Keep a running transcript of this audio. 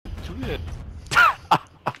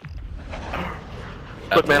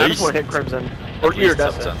Look, man, I just want to hit Crimson. Or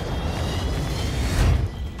iridescent.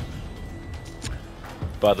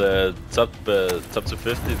 But top to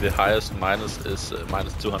 50, the highest minus is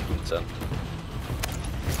minus 210.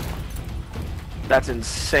 That's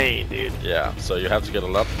insane, dude. Yeah, so you have to get a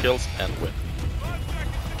lot of kills and win.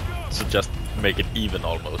 So just make it even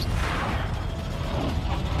almost.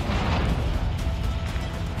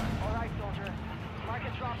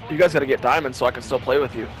 You guys gotta get diamonds so I can still play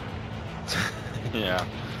with you. Yeah.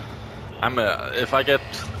 If I get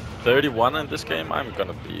 31 in this game, I'm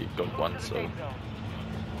gonna be gold 1, so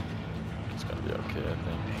it's gonna be okay, I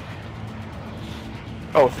think.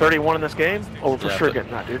 Oh, 31 in this game? Oh, we're for Yeah, sure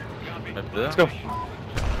getting that, dude. Maybe there? Let's go.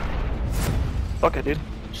 Fuck it, dude.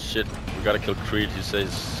 Shit, we gotta kill Creed, he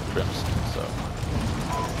says Crimson, so...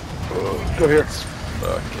 Go here.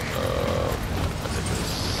 Fucking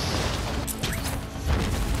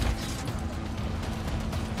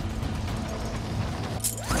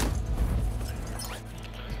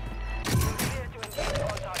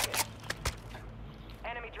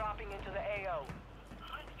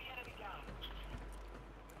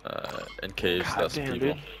in case there's people.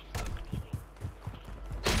 Dude.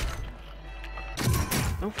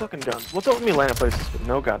 No fucking guns. What's up with me landing places with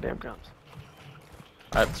no goddamn guns?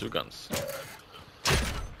 I have 2 guns.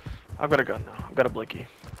 I've got a gun now. I've got a blicky.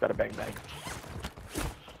 I've got a bang bang.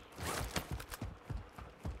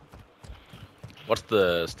 What's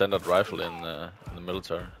the standard rifle in the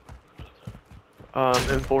military?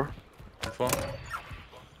 M4. M4?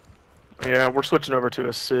 Yeah, we're switching over to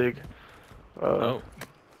a SIG. Oh.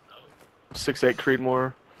 6.8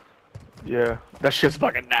 Creedmoor. Yeah, that shit's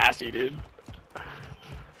fucking nasty, dude.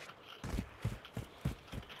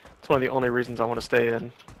 It's one of the only reasons I want to stay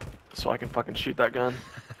in, so I can fucking shoot that gun.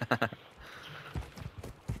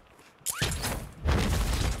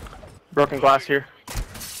 Broken glass here.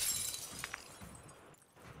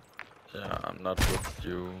 Yeah, I'm not with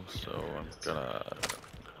you, so I'm gonna...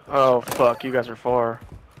 Oh fuck, you guys are far.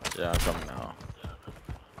 Yeah, I'm coming now.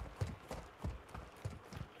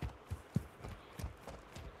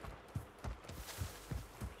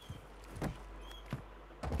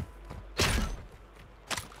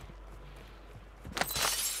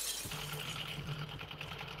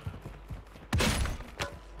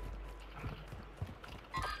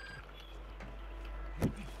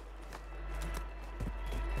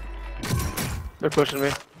 They're pushing me.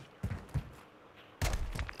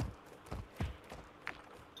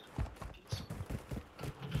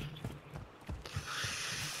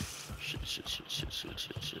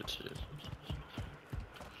 Shit.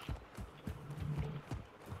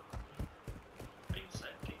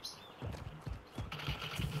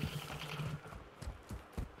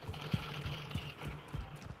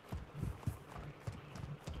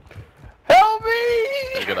 Help me!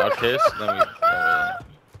 You get our case, then we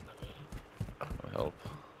help.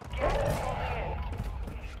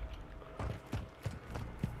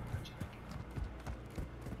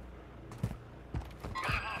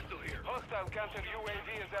 Hostile counter UAV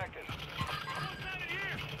is active.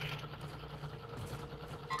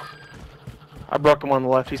 I broke him on the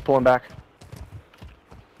left. He's pulling back.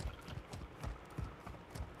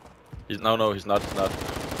 No, he's not. He's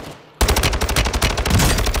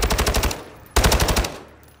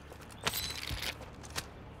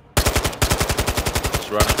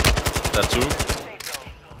running. That's 2.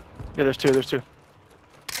 Yeah, there's 2. There's 2.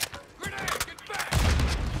 Oh,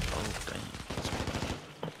 dang.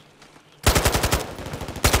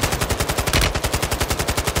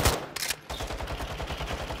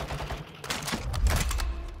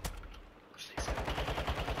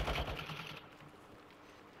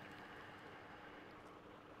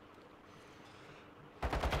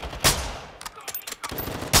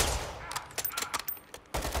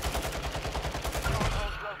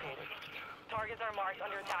 Targets are marked on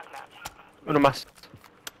your attack map. Uno más.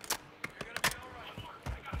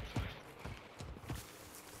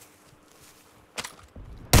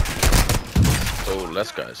 Oh,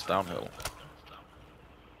 less guys downhill.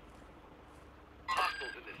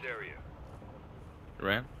 Hostiles in this area. You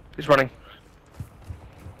ran? He's running.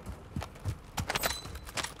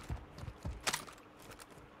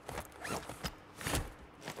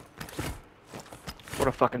 What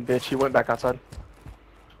a fucking bitch. He went back outside.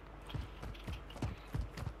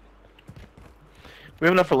 We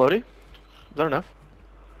have enough for loading? Is that enough?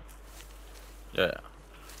 Yeah.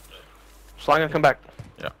 So I'm gonna come back.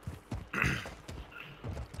 Yeah.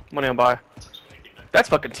 Money on buy. That's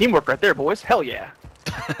fucking teamwork right there, boys. Hell yeah.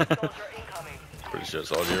 Pretty sure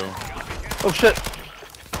it's all you. Oh shit.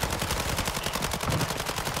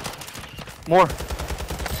 More.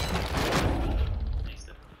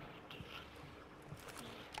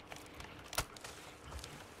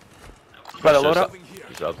 By the loadout?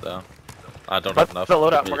 He's out there. I don't By have enough. the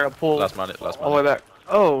loadout, Give me we're gonna pull last money. all the way back.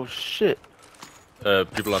 Oh shit.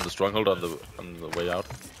 People on the stronghold on the way out.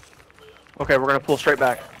 Okay, we're gonna pull straight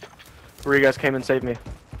back. Where you guys came and saved me.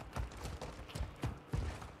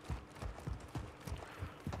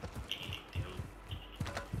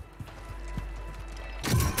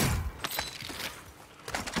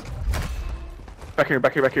 Back here,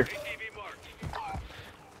 back here, back here.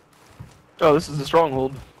 Oh, this is the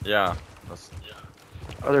stronghold. Yeah. That's,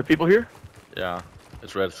 Are there people here? yeah.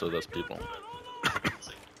 It's red, so there's people. Friendly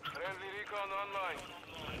recon online.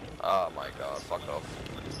 Oh my god, fuck off.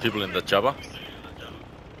 People in the chopper.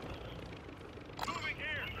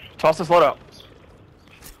 Toss this loadout.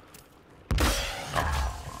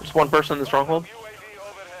 Just one person in the stronghold. UAV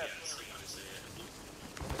overhead.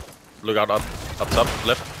 Look out up top,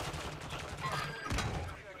 left.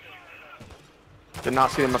 Did not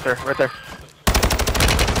see them up there, right there.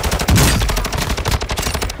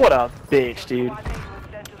 What a bitch, dude. Squad mates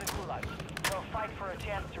was sent to the gulag. They'll fight for a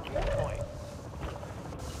chance to redeploy.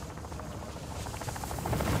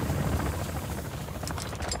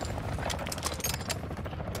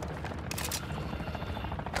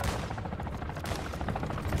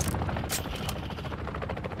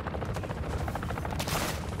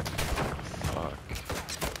 Fuck.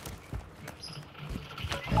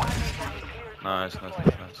 Nice.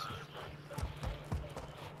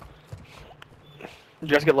 Did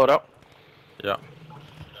you guys get loadout? Yeah.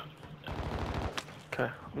 Okay,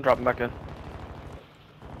 I'm dropping back in.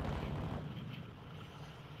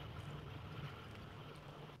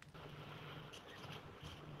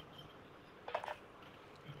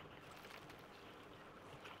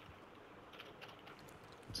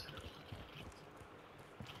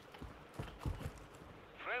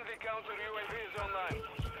 Friendly counter UAV is online.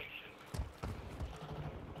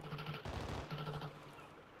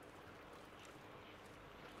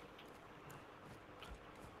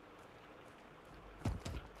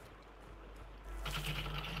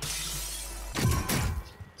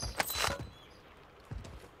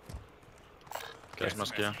 Gas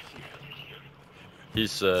mask here.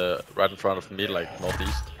 He's right in front of me, like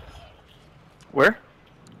northeast. Where?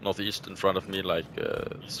 Northeast in front of me, like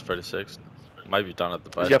it's 36. Might be down at the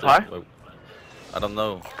Is buy he up high? station. I don't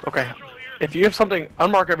know. Okay. If you have something,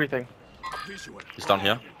 unmark everything. He's down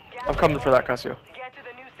here. I'm coming for that, Casio. Get to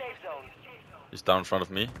the new safe zone. He's down in front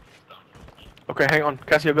of me. Okay, hang on.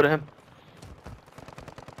 Casio, go to him.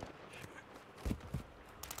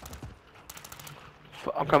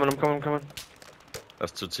 I'm coming.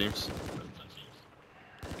 That's two teams.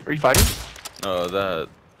 Are you fighting? No,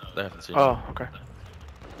 they haven't seen. Oh, okay.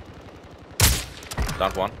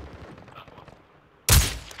 Down one.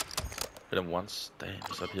 Hit him once. Damn,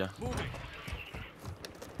 he's up here.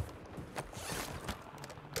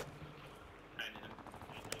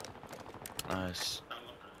 Nice.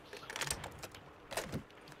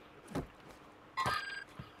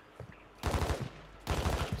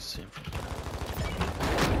 See him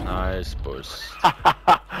from... Nice, boys.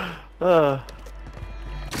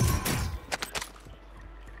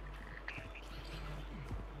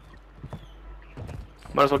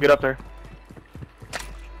 Might as well get up there.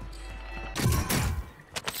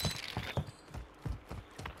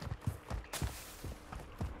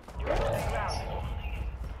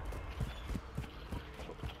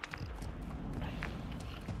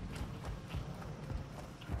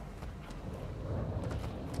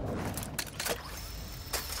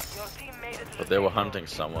 Your team made it to But the they were safe zone. hunting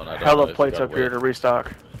someone. I don't know Hella if he plates got up here away. to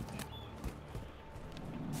restock.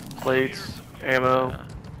 Plates, ammo. Yeah,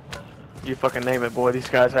 You fucking name it, boy. These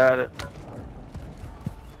guys had it.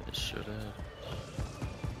 they should have.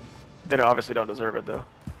 They obviously don't deserve it, though.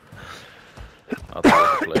 I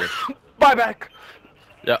thought it was a plate. Buy back!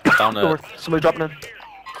 Yeah, down there. North. Somebody dropping in.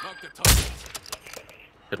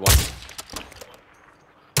 Hit one.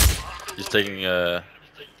 He's taking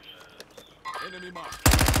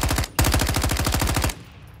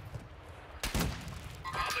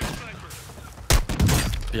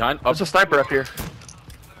behind, up, There's a sniper up here.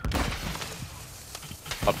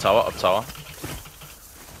 up tower.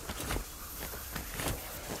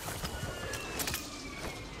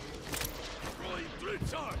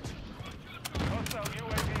 Hostile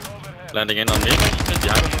UAV overhead. Landing in on me.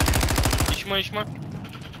 Behind. Ищма.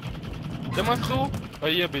 Да frérot. Ah,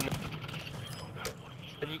 il y a Ben.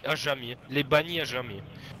 Banni à jamais. Les bannis à jamais.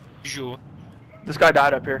 Jo. This guy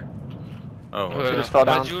died up here. Oh, He okay. just fell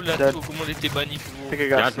down, Radio, là, dead. tout, comment il était banni, I frérot. think he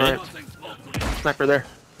got Behind me. sniped. Sniper there.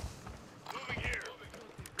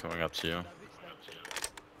 Coming up to you.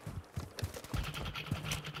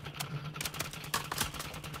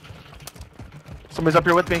 Somebody's up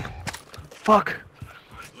here with me. fuck.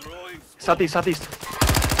 Southeast, southeast.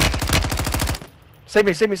 Save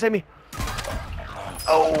me, save me, save me.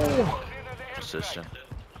 Oh. Precision.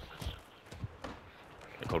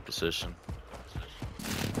 They call precision.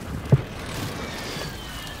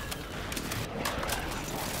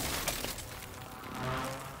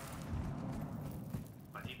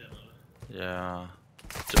 Yeah.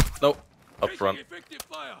 No, up front.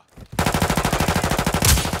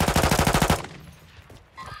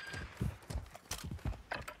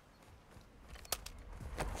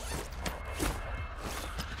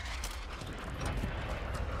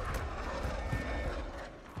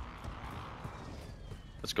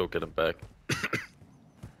 Let's go get him back.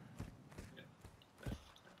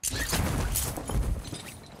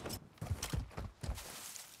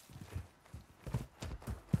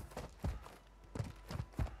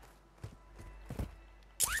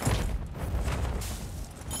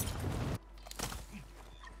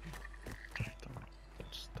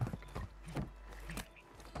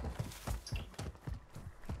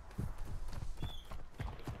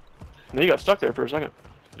 You got stuck there for a second.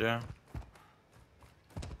 Yeah.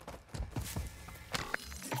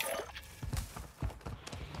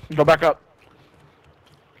 Go back up.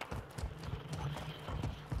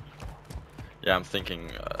 Yeah, I'm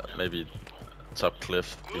thinking maybe top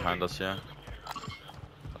cliff behind us here.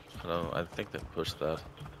 Hello, I think they pushed that.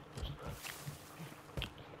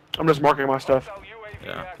 I'm just marking my stuff.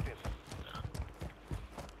 Yeah.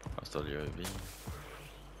 Hostile UAV.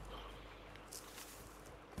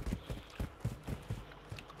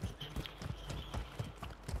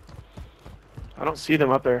 I don't see them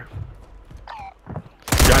up there.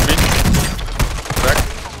 Behind me. Back.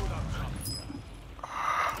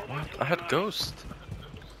 What? I had ghost.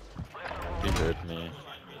 He hurt me. You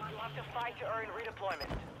have to fight to earn redeployment.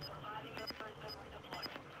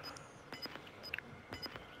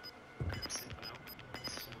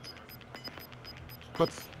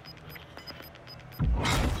 What's...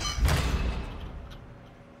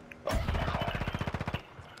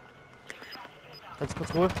 Ganz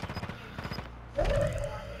ruhig.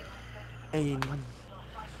 Ey, Mann.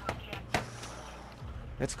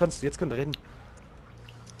 Jetzt könnt ihr reden.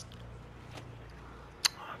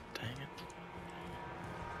 Dang it.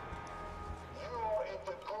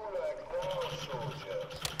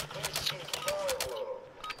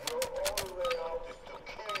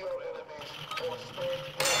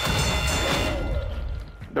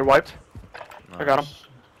 They're wiped. Nice. I got him.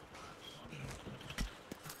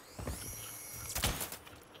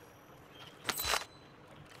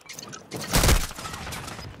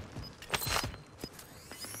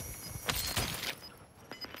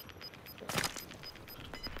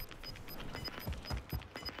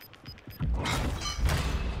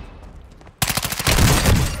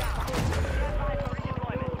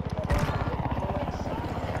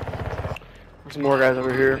 There's some more guys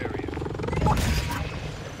over here.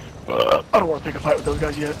 I don't want to pick a fight with those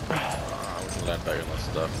guys yet. We can land back in my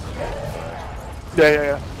stuff.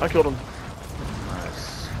 Yeah. I killed him.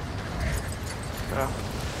 Nice. Yeah.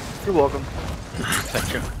 You're welcome.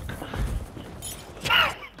 Thank you.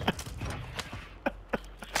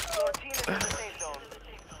 Your team is in the safe zone.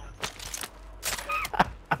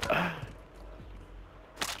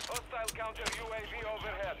 Hostile counter UAV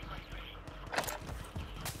overhead.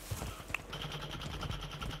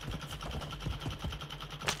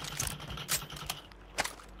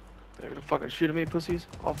 They're gonna fucking shoot at me, pussies.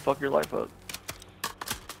 I'll fuck your life up.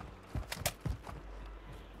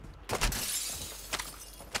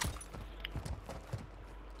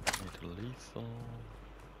 Need a lethal.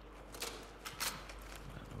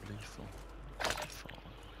 Lethal.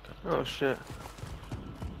 Oh shit.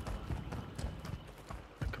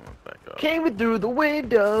 Coming back up. Came in through the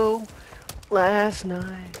window last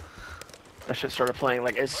night. That shit started playing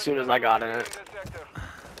like as soon as I got in it.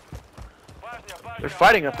 They're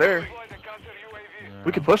fighting up there. Yeah.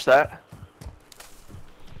 We could push that.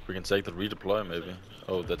 We can take the redeploy maybe.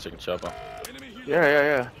 Oh, they're taking chopper.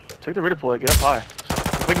 Yeah. Take the redeploy, get up high.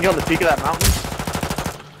 If we can get on the peak of that mountain,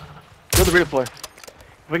 kill the redeploy.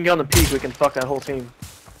 If we can get on the peak, we can fuck that whole team.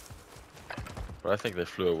 But I think they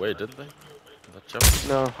flew away, didn't they? That chopper?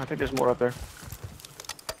 No, I think there's more up there.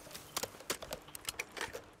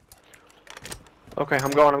 Okay,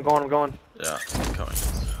 I'm going. Yeah, I'm coming.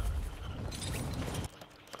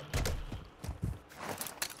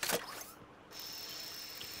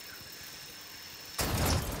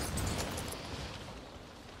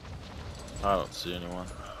 I don't see anyone.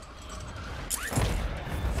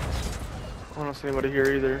 I don't see anybody here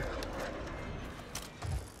either.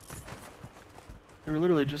 They were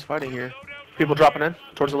literally just fighting here. People dropping in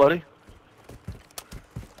towards the loading.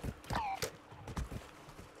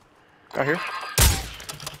 Right here.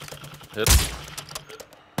 Hit.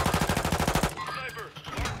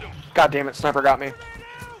 God damn it, sniper got me.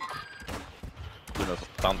 You know,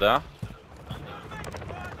 down there.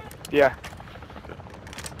 Yeah.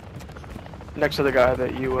 Next to the guy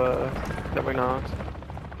that you that we knocked.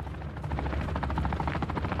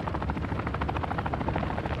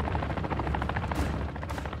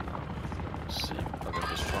 Let's see. I think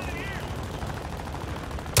this one.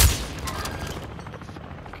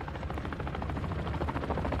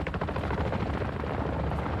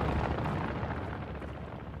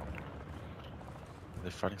 Are they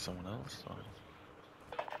fighting someone else? Or?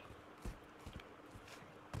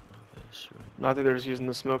 No, I think they're just using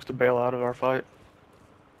the smokes to bail out of our fight.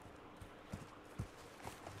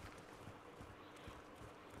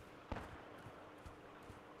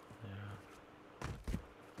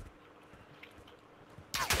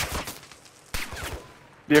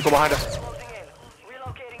 Vehicle behind us. Closing in.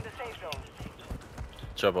 Relocating the safe zone.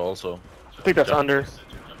 Chopper also. I think that's Yeah. under.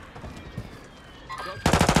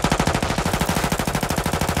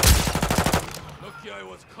 Lucky I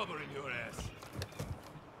was covering your ass.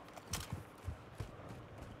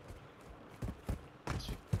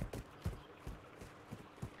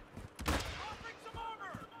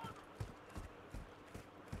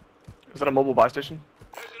 Is that a mobile buy station?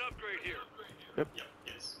 There's an upgrade here. Yep.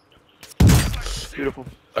 Beautiful.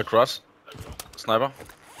 Across. Sniper.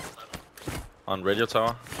 On radio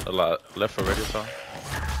tower. Left for radio tower.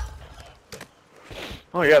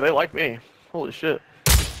 Oh yeah, they like me. Holy shit.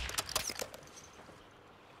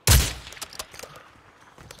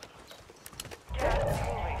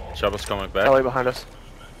 Chopper's coming back. LA behind us.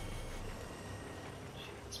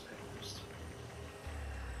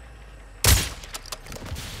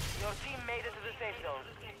 Your team made it to the safe zone.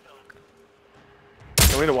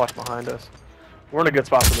 Yeah, we need to watch behind us. We're in a good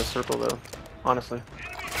spot for this circle though, honestly.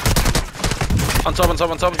 On top, on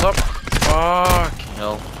top, on top, on top. Fucking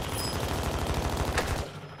hell.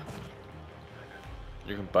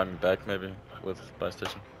 You can buy me back maybe with buy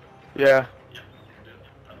station. Yeah.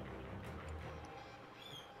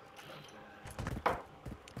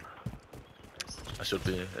 I should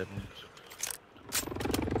be able.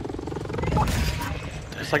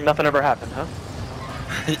 It's like nothing ever happened, huh?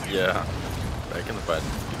 Yeah. Back in the fight.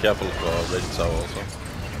 Be careful for radio tower also.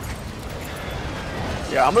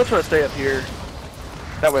 Yeah, I'm gonna try to stay up here.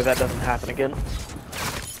 That way that doesn't happen again.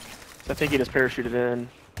 I think he just parachuted in.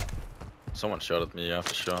 Someone shot at me, yeah,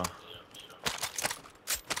 for sure.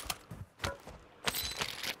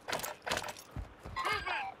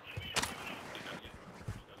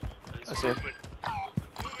 I see him.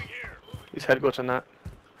 He's head glitching that.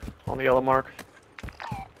 On the yellow mark.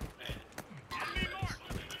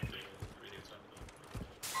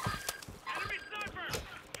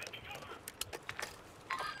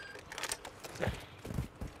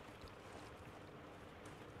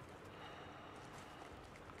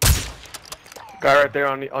 Guy right there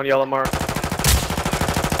on yellow mark.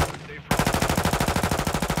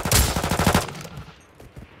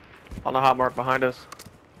 On the hot mark behind us.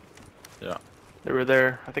 Yeah. They were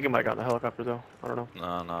there. I think he might have gotten the helicopter though. I don't know.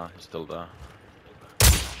 Nah, he's still there.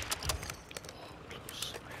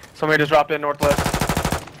 Somebody just dropped in northwest.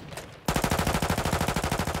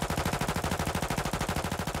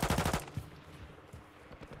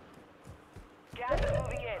 Gas is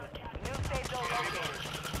moving in. New safe zone located.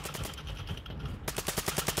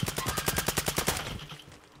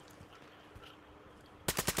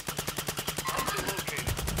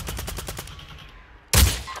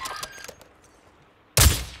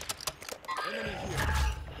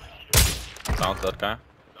 Down that guy.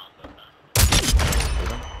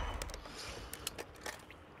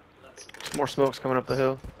 More smokes coming up the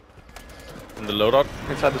hill. In the loadout.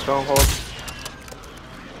 Inside the stronghold.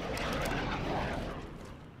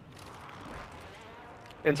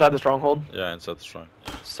 Inside the stronghold. Yeah, inside the shrine.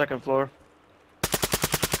 Second floor.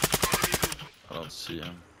 I don't see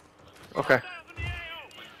him. Okay.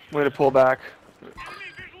 Way to pull back.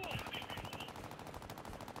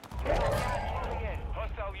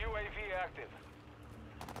 Hostile UAV active.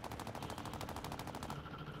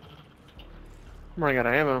 I'm running out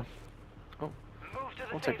of ammo. Move to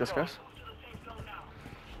the I'll safe take this, zone. guys.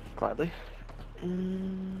 Gladly.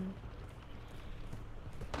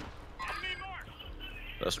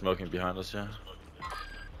 They're smoking behind us, yeah.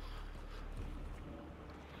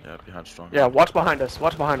 Yeah, behind strong. Yeah, watch behind us.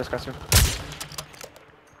 Watch behind us, guys.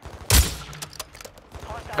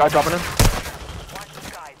 Guy dropping in. Watch the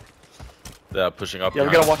skies. They're pushing up. Yeah, we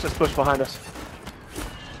behind gotta us. watch this push behind us.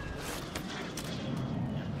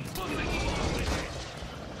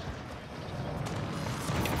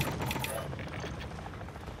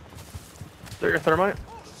 There your thermite.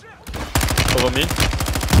 Over me.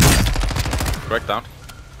 Crack down.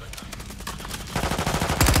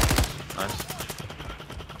 Nice.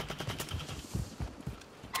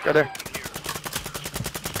 Go there.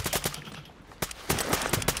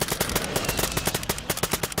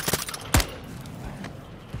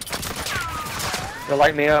 They'll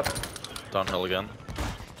light me up. Downhill again.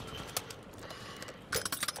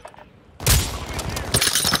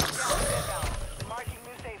 Marking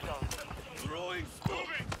new safe zone. Throwing smoke.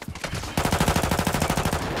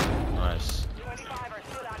 Nice. 25 are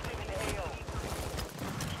still active in the AO.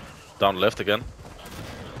 Down left again.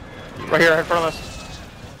 Right here in front of us.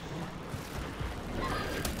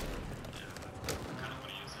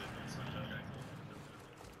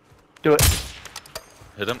 Do it.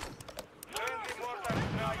 Hit him. Friendly mortar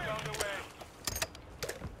strike on the way.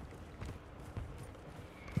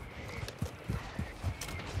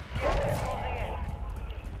 Closing in.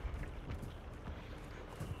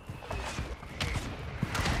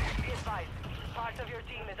 Be advised, part of your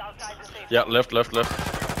team is outside the safe Yeah, left.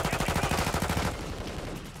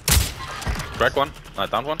 Crack one.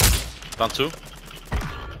 Down one. Down two.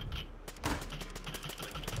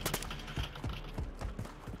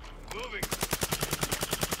 Moving.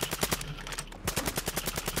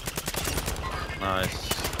 Nice.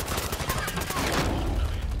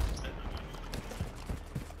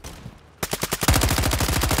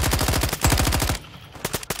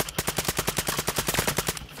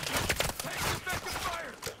 Effective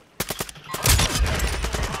fire.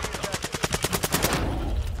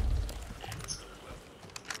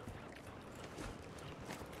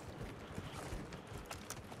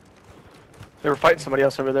 They were fighting somebody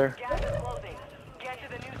else over there. Gas is closing. Get to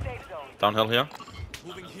the new safe zone. Downhill here.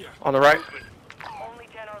 Moving here. On the right. Only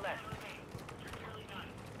 10 are left.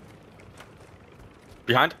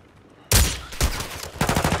 Behind.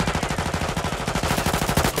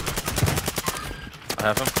 I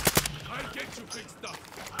have him. I'll get you fixed up.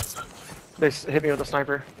 They hit me with a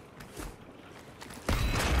sniper.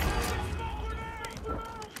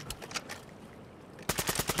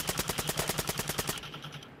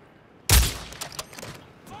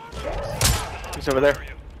 He's over there.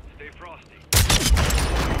 Stay frosty.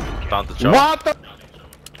 Down the chop. What the?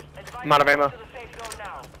 Advise I'm out of ammo. to the safe zone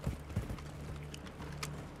now.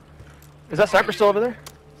 Is that sniper still over there?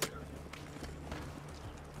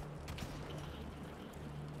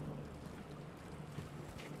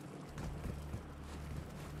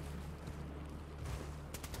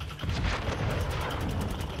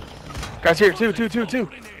 Guys here, two.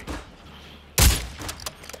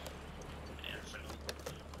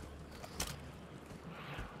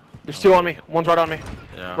 There's two on me. One's right on me.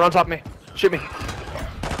 Yeah. We're on top of me. Shoot me.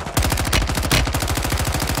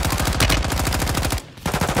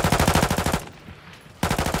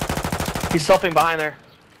 He's selfing behind there.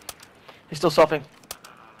 He's still selfing.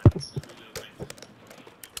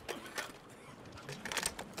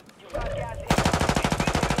 You've got gas in.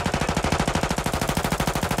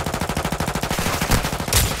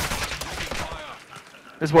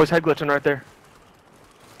 This boy's head glitching right there.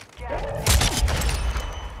 Gas.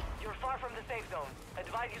 You're far from the safe zone.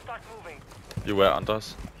 Advise you start moving. You were under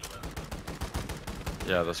us.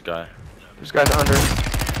 Yeah, this guy. This guy's under.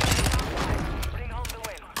 Bring home the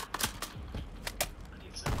win.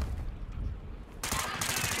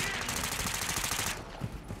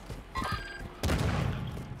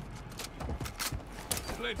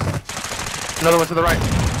 Another one to the right.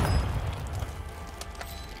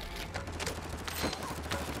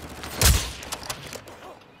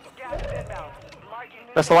 Gas is inbound. Marking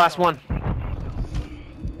new That's the last one.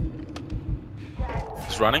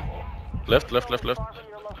 He's running. Left. far from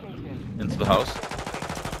your location. Into the house.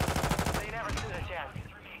 They never stood a chance.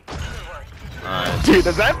 Good work. Nice. Dude,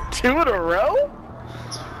 is that two in a row?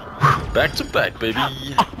 Back to back, baby.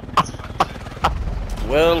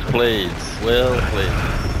 Well played. Well played.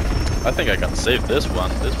 I think I can save this one.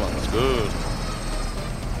 This one was good.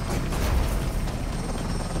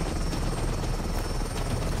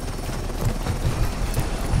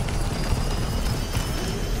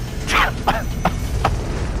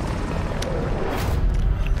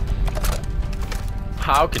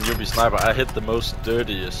 How can you be sniper? I hit the most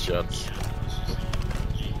dirtiest shots.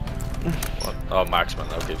 What? Oh, marksman.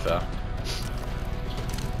 Okay, fair.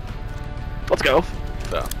 Let's go.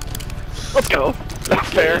 Fair. Let's go. That's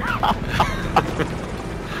fair.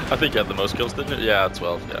 I think you had the most kills, didn't you? Yeah,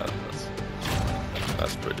 12. Yeah,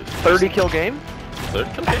 that's pretty. 30 kill game?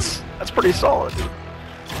 30 kill game? That's pretty solid, dude.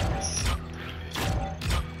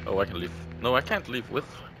 Oh, I can leave. No, I can't leave with.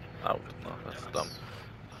 Out. No, that's dumb.